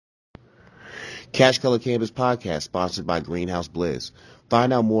Cash Color Cannabis Podcast, sponsored by Greenhouse Bliss.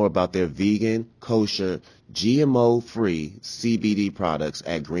 Find out more about their vegan, kosher, GMO-free CBD products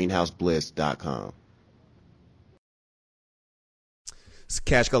at greenhousebliss.com.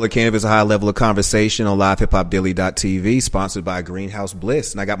 Cash Color Cannabis, a high level of conversation on livehiphopdaily.tv, sponsored by Greenhouse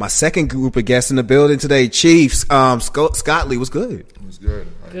Bliss. And I got my second group of guests in the building today. Chiefs, Scott Lee, what's good? What's good?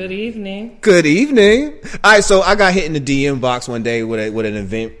 Good evening. Good evening. All right, so I got hit in the DM box one day with an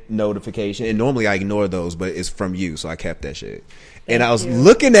event notification, and normally I ignore those, but it's from you, so I kept that shit. And I was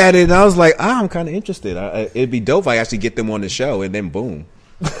looking at it, and I was like, I'm kind of interested. It'd be dope if I actually get them on the show, and then boom.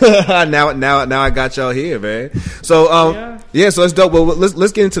 now I got y'all here, man. So so it's dope. Well,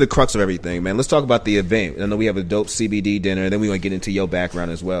 let's get into the crux of everything, man. Let's talk about the event. I know we have a dope CBD dinner, and then we want to get into your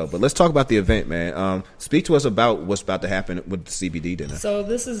background as well. But let's talk about the event, man. Speak to us about what's about to happen with the CBD dinner. So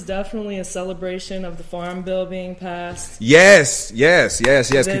this is definitely a celebration of the Farm Bill being passed. Yes.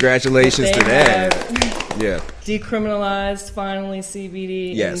 Congratulations to that. Yeah. Decriminalized finally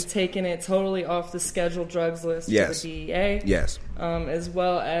CBD Yes. and taking it totally off the scheduled drugs list for the DEA. Yes. As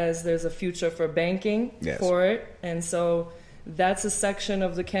well as there's a future for banking for it. And so that's a section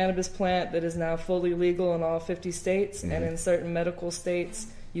of the cannabis plant that is now fully legal in all 50 states. Mm-hmm. And in certain medical states,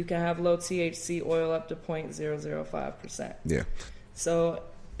 you can have low THC oil up to 0.005%. Yeah. So,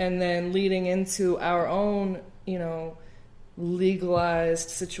 and then leading into our own, legalized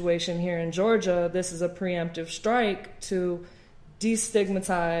situation here in Georgia, this is a preemptive strike to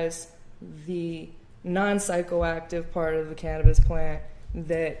destigmatize the non-psychoactive part of the cannabis plant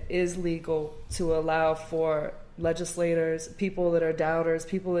that is legal, to allow for legislators, people that are doubters,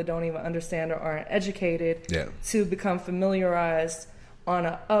 people that don't even understand or aren't educated, to become familiarized on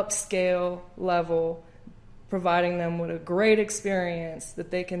an upscale level, providing them with a great experience that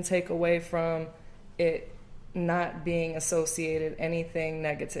they can take away from it not being associated anything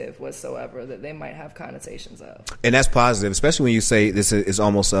negative whatsoever that they might have connotations of. And that's positive, especially when you say this is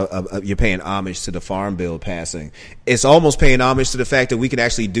almost you're paying homage to the Farm Bill passing. It's almost paying homage to the fact that we can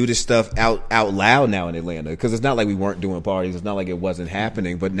actually do this stuff out loud now in Atlanta, because it's not like we weren't doing parties. It's not like it wasn't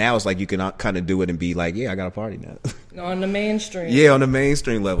happening, but now it's like you can kind of do it and be like, yeah, I got a party now. On the mainstream. Yeah, on the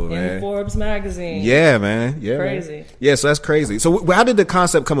mainstream level, man. In Forbes magazine. Yeah, man. Yeah, crazy. Man. Yeah, so that's crazy. So how did the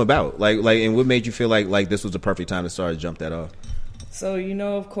concept come about? Like, and what made you feel like this was the perfect time to start to jump that off? So,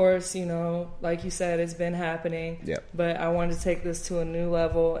 of course, like you said, it's been happening. Yeah. But I wanted to take this to a new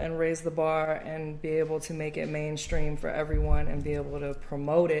level and raise the bar and be able to make it mainstream for everyone and be able to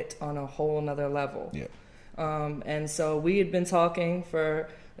promote it on a whole nother level. Yeah. And so we had been talking for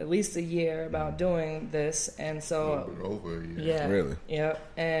at least a year about doing this, and so a little bit over a year. Yeah, really, yeah.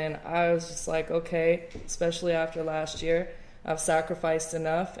 And I was just like, okay, especially after last year, I've sacrificed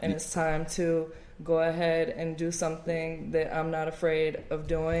enough, and it's time to go ahead and do something that I'm not afraid of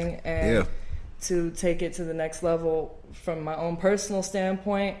doing, and to take it to the next level from my own personal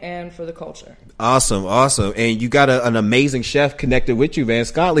standpoint and for the culture. Awesome. And you got an amazing chef connected with you, man.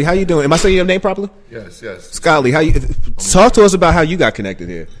 Scott Lee, how you doing? Am I saying your name properly? Yes. Scott Lee, talk to us about how you got connected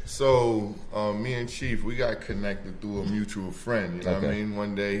here. So, me and Chief, we got connected through a mutual friend. You know what I mean?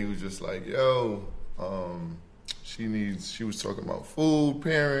 One day he was just like, yo, she was talking about food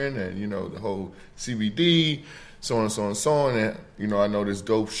pairing and, the whole CBD, so on and so on and so on. And, I know this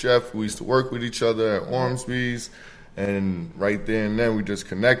dope chef. We used to work with each other at Ormsby's. And right there and then we just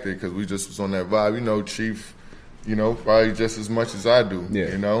connected because we just was on that vibe. Chief, probably just as much as I do,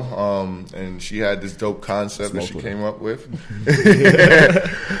 and she had this dope concept that she came up with.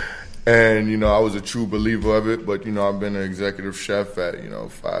 And, I was a true believer of it. But, I've been an executive chef at,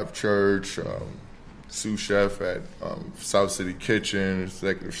 Five Church, sous chef at South City Kitchen,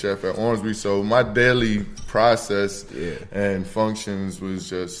 executive chef at Ormsby. So my daily process and functions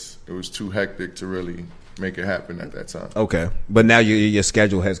it was too hectic to really make it happen at that time. Okay, but now your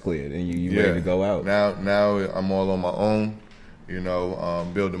schedule has cleared and you ready to go out. Now I'm all on my own,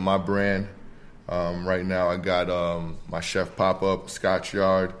 building my brand. Right now I got my chef pop-up, Scotch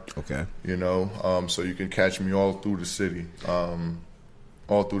Yard. Okay. So you can catch me all through the city.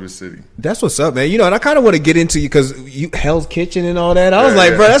 That's what's up, man. And I kind of want to get into you because Hell's Kitchen and all that. I was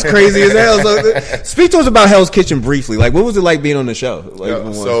like, bro, that's crazy as hell. So, speak to us about Hell's Kitchen briefly. Like, what was it like being on the show?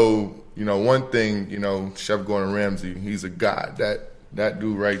 One thing, Chef Gordon Ramsay, he's a god. That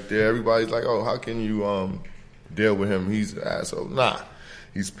dude right there, everybody's like, oh, how can you deal with him? He's an asshole. Nah,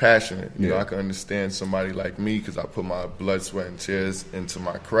 he's passionate. I can understand somebody like me because I put my blood, sweat, and tears into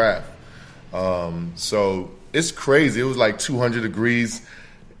my craft. So it's crazy. It was like 200 degrees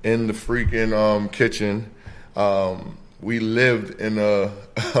in the freaking kitchen. we lived in a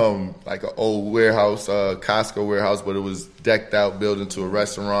like an old warehouse, Costco warehouse, but it was decked out, built into a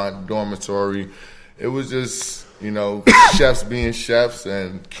restaurant, dormitory. It was just, chefs being chefs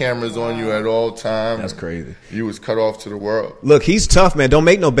and cameras on you at all times. That's crazy. You was cut off to the world. Look, he's tough, man. Don't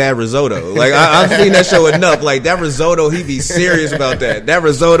make no bad risotto. Like I've seen that show enough. Like that risotto, he be serious about that. That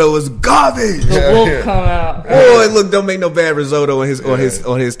risotto was garbage. The wolf come out. Boy, look, don't make no bad risotto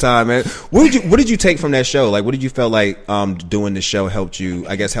on his time, man. What did you take from that show? Like, what did you feel like doing the show helped you?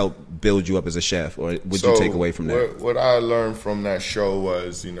 I guess help build you up as a chef, or what did you take away from that? What I learned from that show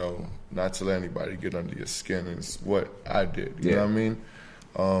was, not to let anybody get under your skin. Is what I did. You know what I mean?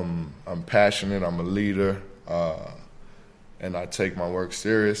 I'm passionate. I'm a leader, and I take my work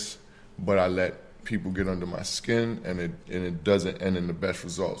serious. But I let people get under my skin, and it doesn't end in the best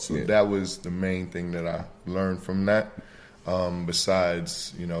results. So that was the main thing that I learned from that.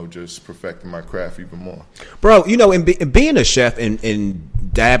 Besides, just perfecting my craft even more. Bro, in being a chef and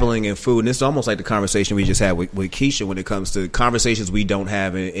dabbling in food, and it's almost like the conversation we just had with Keisha when it comes to conversations we don't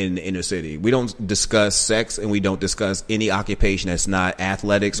have in the inner city. We don't discuss sex, and we don't discuss any occupation that's not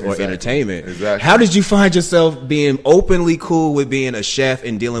athletics or entertainment. Exactly. How did you find yourself being openly cool with being a chef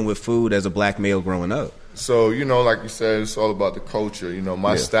and dealing with food as a black male growing up? So, like you said, it's all about the culture.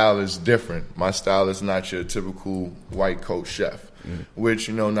 My style is different. My style is not your typical white coat chef, which,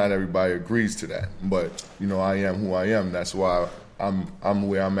 not everybody agrees to that. But, I am who I am. That's why I'm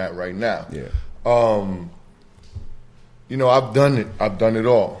where I'm at right now. Yeah. I've done it. I've done it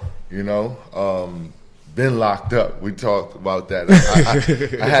all, been locked up. We talked about that.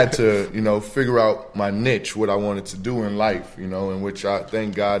 I had to, figure out my niche, what I wanted to do in life, in which I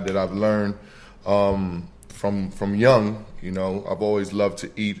thank God that I've learned from young. I've always loved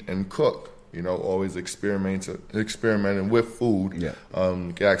to eat and cook. Always experimenting with food. Yeah.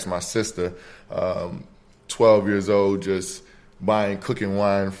 You can ask my sister, 12 years old, just buying cooking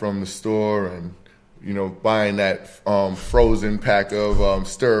wine from the store and buying that frozen pack of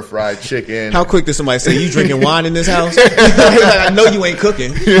stir-fried chicken. How quick did somebody say, you drinking wine in this house? I know you ain't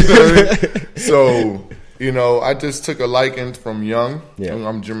cooking. So, I just took a liking from young. Yeah.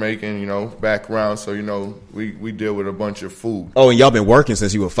 I'm Jamaican, background. So, we deal with a bunch of food. Oh, and y'all been working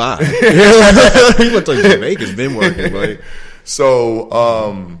since you were 5. You look like Jamaican's been working, buddy. So,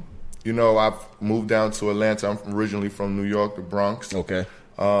 I've moved down to Atlanta. I'm originally from New York, the Bronx. Okay.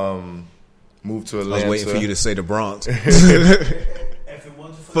 Moved to Atlanta. I was waiting for you to say the Bronx.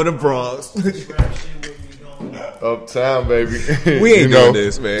 For the Bronx. Uptown, baby. We ain't doing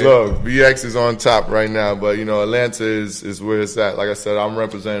this, man. Look, BX is on top right now, but Atlanta is where it's at. Like I said, I'm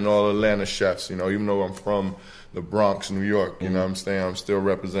representing all Atlanta chefs. Even though I'm from the Bronx, New York, I'm still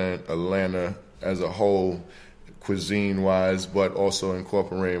representing Atlanta as a whole, cuisine wise, but also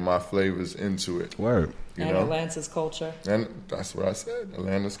incorporating my flavors into it. Word. And Atlanta's culture. And that's what I said,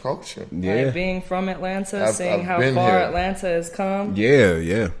 Atlanta's culture. Yeah. Like being from Atlanta, seeing how far here. Atlanta has come.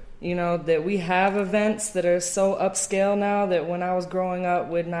 Yeah. That we have events that are so upscale now that when I was growing up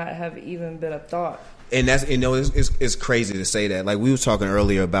would not have even been a thought. And that's, it's crazy to say that. Like we were talking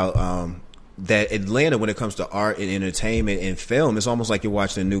earlier about that Atlanta, when it comes to art and entertainment and film, it's almost like you're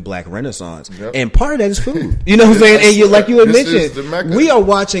watching a new black renaissance. Yep. And part of that is food. You know what I'm saying? And you, like you had mentioned, we are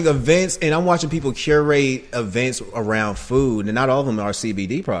watching events, and I'm watching people curate events around food, and not all of them are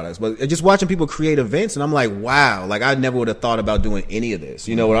CBD products, but just watching people create events, and I'm like, wow, like I never would have thought about doing any of this.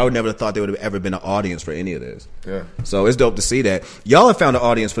 I would never have thought there would have ever been an audience for any of this. Yeah. So it's dope to see that. Y'all have found an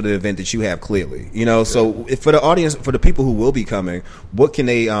audience for the event that you have clearly. So if for the audience, for the people who will be coming, what can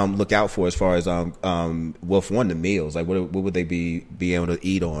they look out for as far as the meals? Like what would they be able to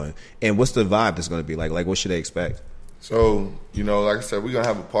eat on, and what's the vibe that's going to be like what should they expect? So like I said, we're gonna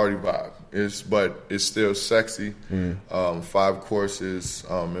have a party vibe. But it's still sexy. 5 courses,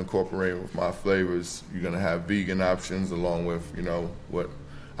 incorporating with my flavors. You're gonna have vegan options along with what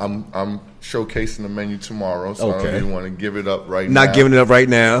I'm showcasing the menu tomorrow, so I don't even want to give it up right now. Not giving it up right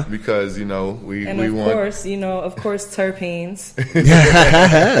now because we of want. course, terpenes,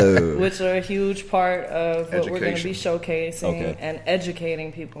 which are a huge part of what we're going to be showcasing and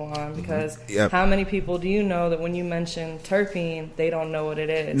educating people on. Because how many people do you know that when you mention terpene, they don't know what it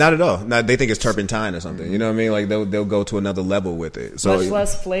is? Not at all. They think it's turpentine or something. You know what I mean? Like they'll go to another level with it. So much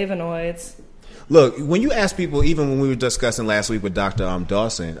less flavonoids. Look, when you ask people, even when we were discussing last week with Dr.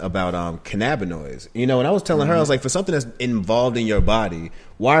 Dawson about cannabinoids, and I was telling her, I was like, for something that's involved in your body,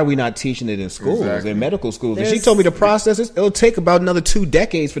 why are we not teaching it in schools, in medical schools? And she told me the process, it'll take about another 2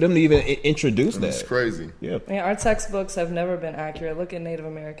 decades for them to even introduce that. It's crazy. Yeah. Our textbooks have never been accurate. Look at Native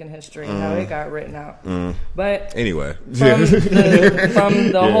American history and how it got written out. But anyway, from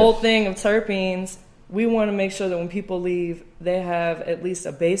the whole thing of terpenes, we want to make sure that when people leave, they have at least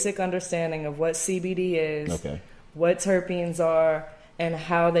a basic understanding of what CBD is, what terpenes are, and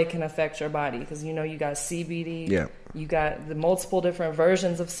how they can affect your body. Because, you know, you got CBD, you got the multiple different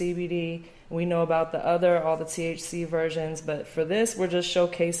versions of CBD. We know about all the THC versions. But for this, we're just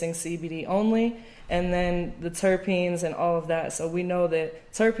showcasing CBD only, and then the terpenes and all of that. So we know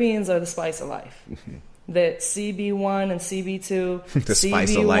that terpenes are the spice of life. That CB1 and CB2,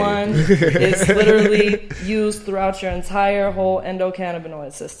 CB1 is literally used throughout your entire whole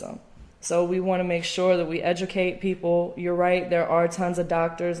endocannabinoid system. So we want to make sure that we educate people. You're right, there are tons of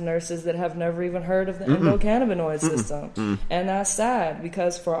doctors, nurses that have never even heard of the endocannabinoid system. And that's sad,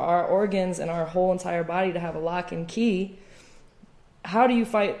 because for our organs and our whole entire body to have a lock and key, how do you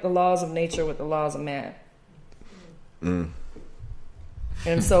fight the laws of nature with the laws of man?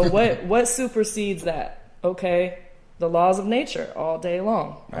 And so what supersedes that? Okay, the laws of nature all day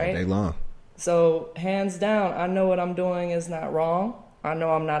long, right? All day long. So hands down, I know what I'm doing is not wrong. I know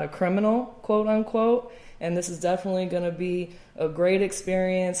I'm not a criminal, quote unquote, and this is definitely going to be a great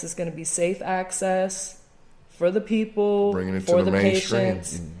experience. It's going to be safe access for the people, for the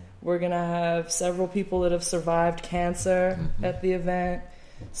patients. We're going to have several people that have survived cancer at the event.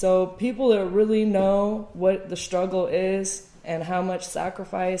 So people that really know what the struggle is and how much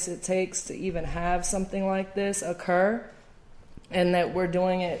sacrifice it takes to even have something like this occur, and that we're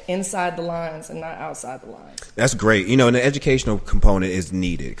doing it inside the lines and not outside the lines. That's great. You know, and the educational component is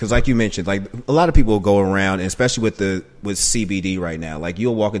needed, because like you mentioned, like a lot of people go around, and especially with CBD right now, like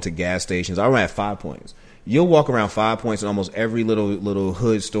you'll walk into gas stations. I'm at 5 Points. You'll walk around 5 Points, and almost every little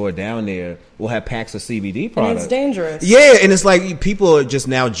hood store down there will have packs of CBD products. And it's dangerous. Yeah, and it's like people are just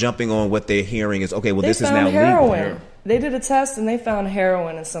now jumping on what they're hearing is, okay, well, this is now heroin. legal. They did a test and they found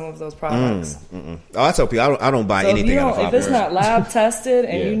heroin in some of those products. Oh, I tell people I don't buy anything out of 5 If it's not lab tested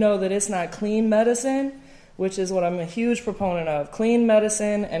and you know that it's not clean medicine, which is what I'm a huge proponent of, clean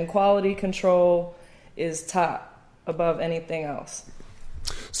medicine and quality control is top above anything else.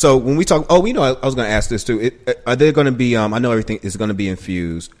 So when we talk, I was going to ask this too. Are there going to be? I know everything is going to be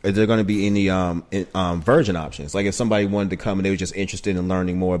infused. Are there going to be any virgin options? Like if somebody wanted to come and they were just interested in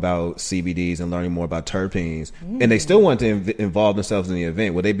learning more about CBDs and learning more about terpenes, and they still want to involve themselves in the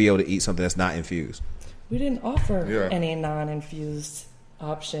event, would they be able to eat something that's not infused? We didn't offer any non-infused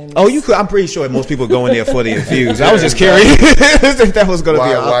options. Oh, you could. I'm pretty sure most people go in there for the infused. I was just curious if that was going to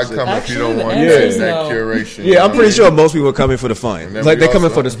be an option. Why come if you don't want that curation? Yeah, I'm pretty sure most people are coming for the fun. Like they're coming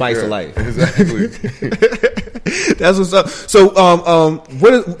for the spice of life. Exactly. That's what's up. So,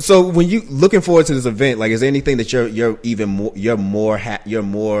 so when you looking forward to this event, like, is there anything that you're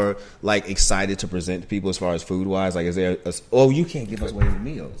more like excited to present to people as far as food wise? Like, is there? You can't give us away the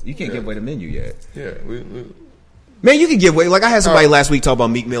meals. You can't give away the menu yet. Yeah, Man, you can give away. Like I had somebody last week talk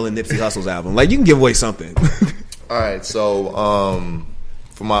about Meek Mill and Nipsey Hussle's album. Like you can give away something. All right, so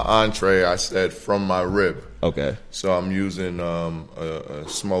for my entree, I said from my rib. Okay. So I'm using a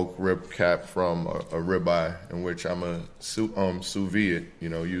smoked rib cap from a ribeye, in which I'm a sous vide,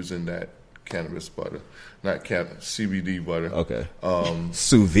 using that cannabis butter, not CBD butter. Okay.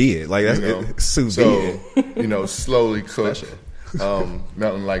 Sous vide, like that's sous vide. So slowly cooked,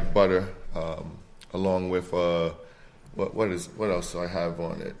 melting like butter, along with what else do I have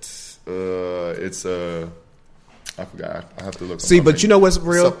on it? It's I forgot. I have to look. See, but you know what's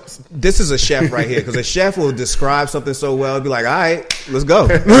real? This is a chef right here, because a chef will describe something so well. It'd be like, all right, let's go.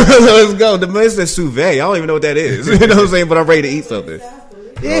 Let's go. The man said sous vide. I don't even know what that is. You know what I'm saying? But I'm ready to eat something.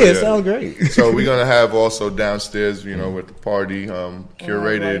 Yeah, it sounds great. So we're going to have also downstairs, with the party,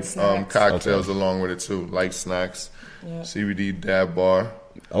 curated cocktails along with it too. Light snacks, CBD dab bar.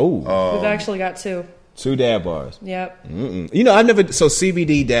 Oh. We've actually got 2. 2 dab bars. Yep. I've never,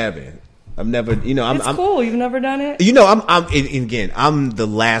 CBD dabbing. I've never, it's cool. You've never done it? I'm the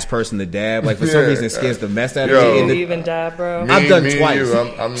last person to dab. Like for some reason, it scares the mess out of me. You even dab, bro? I've done twice.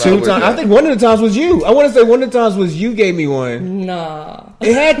 I'm 2 times. I think one of the times was you. I want to say one of the times was you gave me one. Nah.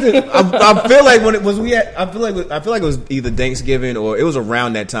 It had to. I feel like when it was I feel like it was either Thanksgiving or it was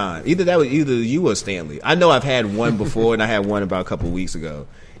around that time. Either you or Stanley. I know I've had one before, and I had one about a couple of weeks ago.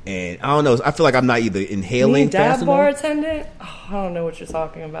 And I don't know. I feel like I'm not either inhaling dab bar attendant? Oh, I don't know what you're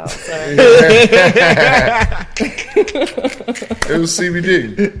talking about. Sorry. It was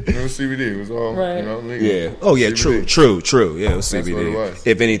CBD. It was all right. Legal. Yeah. Oh yeah. CBD. True. Yeah, it was CBD. That's what it was.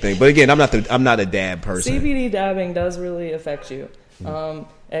 If anything, but again, I'm not a dab person. CBD dabbing does really affect you.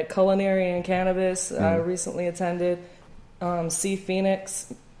 At Culinary and Cannabis, I recently attended. C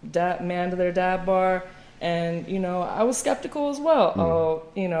Phoenix manned their dab bar. And, I was skeptical as well.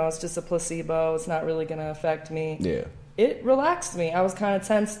 It's just a placebo. It's not really going to affect me. Yeah. it relaxed me. I was kind of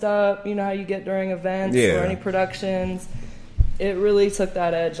tensed up. You know how you get during events Yeah. or any productions. It really took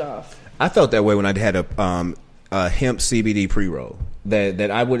that edge off. I felt that way when I had a hemp CBD pre-roll.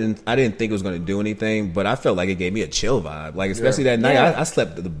 That I didn't think it was going to do anything, but I felt like it gave me a chill vibe. Like, especially that night, Yeah. I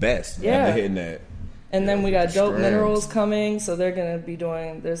slept the best Yeah. after hitting that. And then we got Dope strands. Minerals coming, so there's going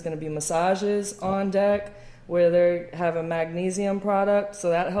to be massages on deck where they have a magnesium product, so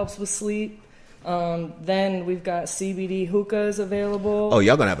that helps with sleep. Then we've got CBD hookahs available. Oh,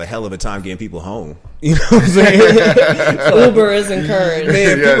 y'all gonna have a hell of a time getting people home. You know what I'm saying? Uber is encouraged.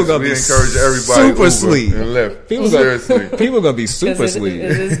 Man, Yes, people gonna we be encourage everybody super Uber sleep. and Lyft. People Seriously. gonna be 'Cause super it sleep.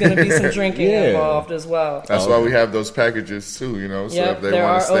 is going to be some drinking Yeah. involved as well. That's why we have those packages too, you know. So Yep, if they there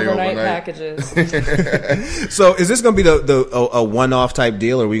want are to stay overnight overnight, packages. So, is this gonna be a one-off type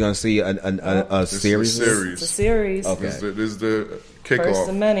deal, or are we gonna see a It's a series? series. It's a series. Okay. This is the First kickoff.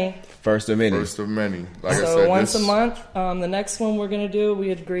 of many. First of many. First of many. Like I So said, once this, a month. The next one we're going to do,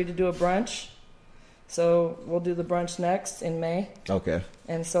 we agreed to do a brunch. So we'll do the brunch next in May. Okay.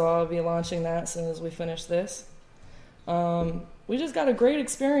 And so I'll be launching that as soon as we finish this. We just got a great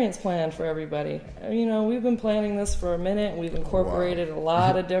experience planned for everybody. You know, we've been planning this for a minute. We've incorporated a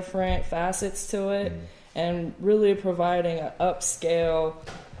lot of different facets to it and really providing an upscale,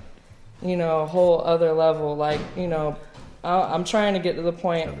 you know, whole other level. Like, you know, I'm trying to get to the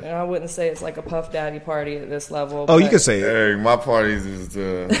point, and I wouldn't say it's like a Puff Daddy party at this level. Oh, you but- can say it. hey, my parties is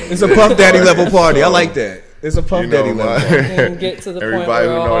the. It's a Puff Daddy level party. I like that. It's a Puff You know, Daddy level. and get to the point everybody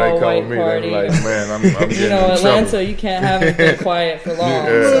where who all know they call white me, party. they're like, man, I'm getting You know, in Atlanta, trouble. you can't have anything quiet for long. Yeah.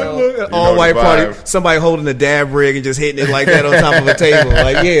 So All know white the party. vibe. Somebody holding a dab rig and just hitting it like that on top of a table.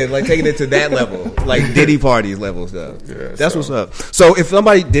 Like, yeah, like taking it to that level, like Diddy party level stuff. Yeah, That's so- what's up. So, if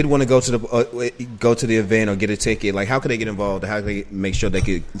somebody did want to go to the event or get a ticket, like, how could they get involved? How could they make sure they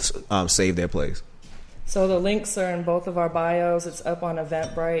could save their place? So the links are in both of our bios. It's up on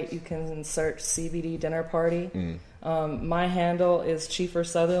Eventbrite. You can search CBD dinner party. My handle is Chiefer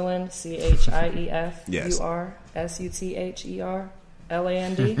Sutherland,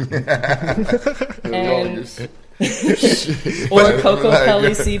 CHIEFURSUTHERLAND. Or Coco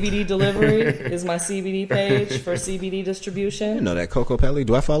Pelli CBD Delivery is my CBD page for CBD distribution. You know that Coco Pelli?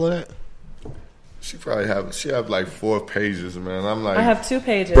 Do I follow that? She have like 4 pages, man. I'm like, I have 2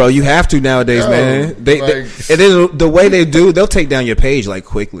 pages. Bro, you have to nowadays, Yo, man. They like- and then the way they do, they'll take down your page like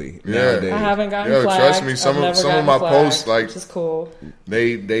quickly. Yeah. Nowadays. I haven't gotten Yo, flagged. trust me, some I've of- never some of gotten my flagged, posts, like- which is cool.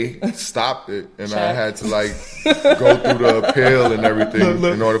 they stopped it, and I Check. had to like go through the appeal and everything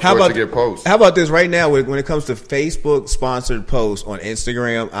in order for it to get posted. How about this right now? When it comes to Facebook sponsored posts on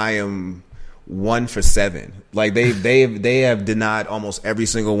Instagram, I am 1 for 7. Like they have denied almost every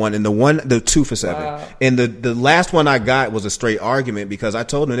single one, and the 2 for 7, Wow. and the last one I got was a straight argument because I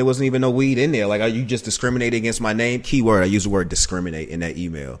told them there wasn't even no weed in there. Like, are you just discriminating against my name? Keyword, I used the word discriminate in that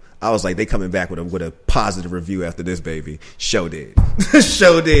email. I was like, they coming back with a positive review after this, baby. Show did,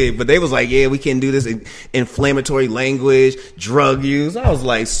 show did. But they was like, yeah, we can't do this inflammatory language, drug use. I was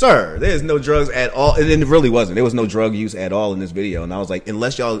like, sir, there's no drugs at all, and it really wasn't. There was no drug use at all in this video, and I was like,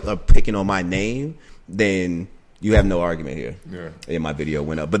 unless y'all are picking on my name, then you have no argument here. Yeah. And my video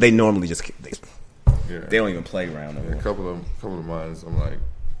went up, but they normally just Yeah. they don't even play around no A more. couple of mine, I'm like,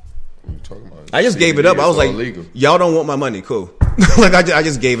 what are you talking about? I just gave it up. I was It's all like, legal. y'all don't want my money, cool. Like I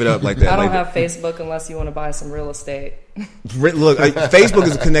just gave it up like that. I don't Like, have Facebook unless you want to buy some real estate. look, Facebook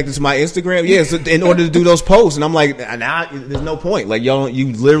is connected to my Instagram. Yeah, so in order to do those posts, and I'm like, nah, there's no point. Like you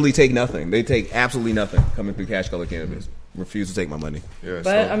literally take nothing. They take absolutely nothing coming through Cash Color Cannabis. Refuse to take my money. Yeah,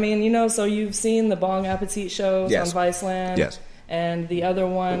 But so- I mean, you know, so you've seen the Bong Appetit shows Yes. on Viceland. Yes. And the other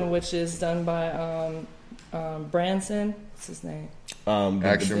one, which is done by Branson. What's his name? Action The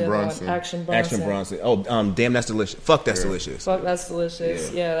other one, Bronson. Action Bronson. Action Bronson. Oh, damn, that's delicious. Fuck, that's delicious. Fuck, that's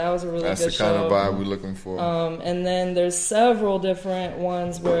delicious. Yeah, that was a really That's good the kind show. of vibe we're looking for. And then there's several different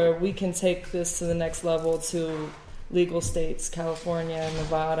ones where we can take this to the next level to legal states, California,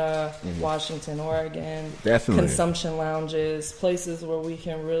 Nevada, Washington, Oregon. Definitely. Consumption lounges, places where we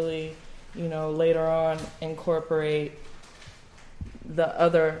can really, you know, later on incorporate the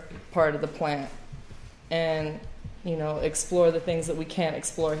other part of the plant and, you know, explore the things that we can't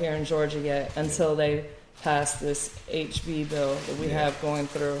explore here in Georgia yet until they pass this HB bill that we have going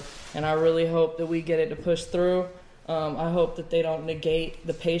through. And I really hope that we get it to push through. I hope that they don't negate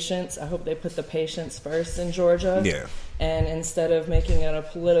the patients. I hope they put the patients first in Georgia. Yeah. And instead of making it a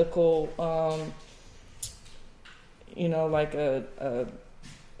political, you know, like a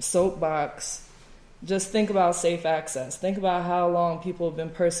soapbox, just think about safe access. Think about how long people have been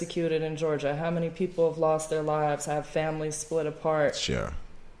persecuted in Georgia. How many people have lost their lives, have families split apart Sure.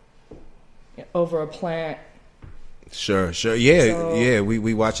 over a plant Sure. Yeah, So- yeah.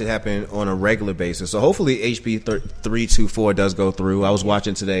 We watch it happen on a regular basis. So hopefully HB 324 does go through. I was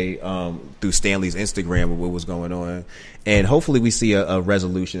watching today through Stanley's Instagram what was going on, and hopefully we see a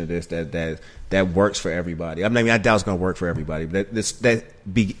resolution of this that works for everybody. I mean, I doubt it's going to work for everybody, but It's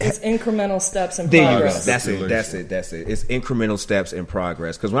incremental steps in there you go. progress. That's it. It's incremental steps in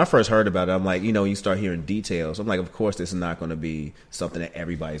progress. Because when I first heard about it, I'm like, you start hearing details. I'm like, of course, this is not going to be something that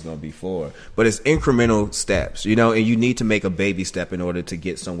everybody's going to be for. But it's incremental steps, and you need to make a baby step in order to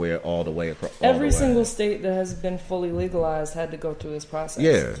get somewhere all the way across. Every single state that has been fully legalized had to go through this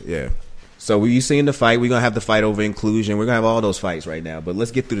process. Yeah. So you seeing the fight? We're gonna have the fight over inclusion. We're gonna have all those fights right now. But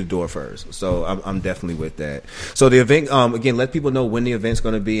let's get through the door first. So I'm definitely with that. So the event, again, let people know when the event's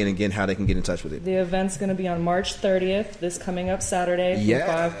gonna be, and again how they can get in touch with it. The event's going to be on March 30th, this coming up Saturday, from Yeah.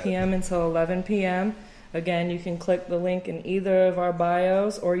 5 p.m. until 11 p.m. Again, you can click the link in either of our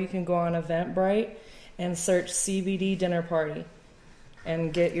bios, or you can go on Eventbrite and search CBD Dinner Party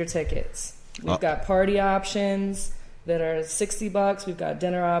and get your tickets. We've got party options that are $60. We've got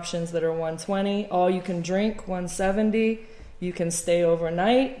dinner options that are $120. All you can drink, $170. You can stay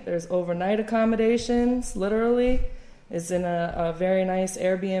overnight. There's overnight accommodations, literally. It's in a very nice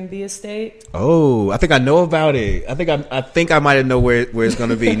Airbnb estate. Oh, I think I know about it. I think I might know where it's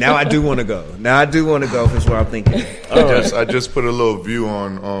going to be. Now I do want to go. If it's where I'm thinking. I just put a little view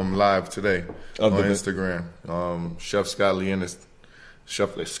on live today Of on the- Instagram. Chef Scott Leonis,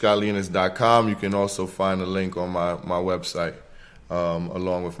 chefscottleonis.com. You can also find a link on my website,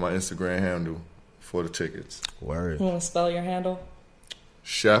 along with my Instagram handle for the tickets. Word. You want to spell your handle?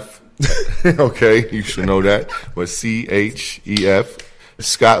 Chef, okay, you should know that. But CHEF,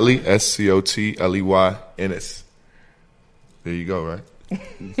 Scottley, SCOTLEY, Ennis. There you go, right?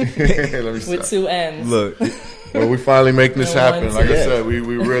 Let me With stop. 2 N's. Look, Well, we finally making this And happen. one, Like I yeah. said, we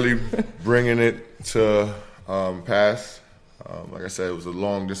really bringing it to pass. Like I said, it was a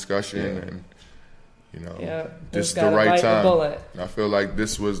long discussion, and Yeah, this just is the gotta right bite the time. bullet. And I feel like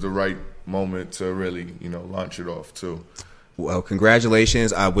this was the right moment to really, launch it off too. well,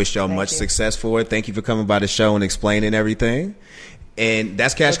 congratulations. I wish y'all much you. success for it. Thank you for coming by the show and explaining everything. And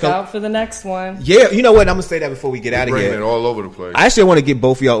that's Cash Look Color. out for the next one. Yeah, you know what? I'm gonna say that before we get out of Bringing here. it all over the place. I actually want to get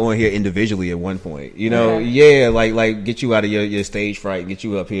both of y'all on here individually at one point. Okay. Yeah, like get you out of your stage fright, get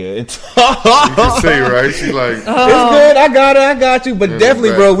you up here and talk. You can see, right? She like, It's good. I got you. But Yeah, definitely,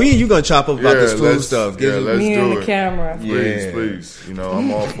 right. bro, you gonna chop up about this food let's- stuff. yeah, let's Me do and it. the camera. Please, Yeah. please.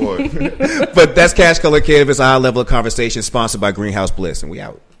 I'm all for it. But that's Cash Color Cannabis, a high level of conversation, sponsored by Greenhouse Bliss, and we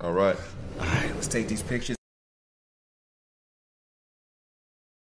out. All right. All right, let's take these pictures.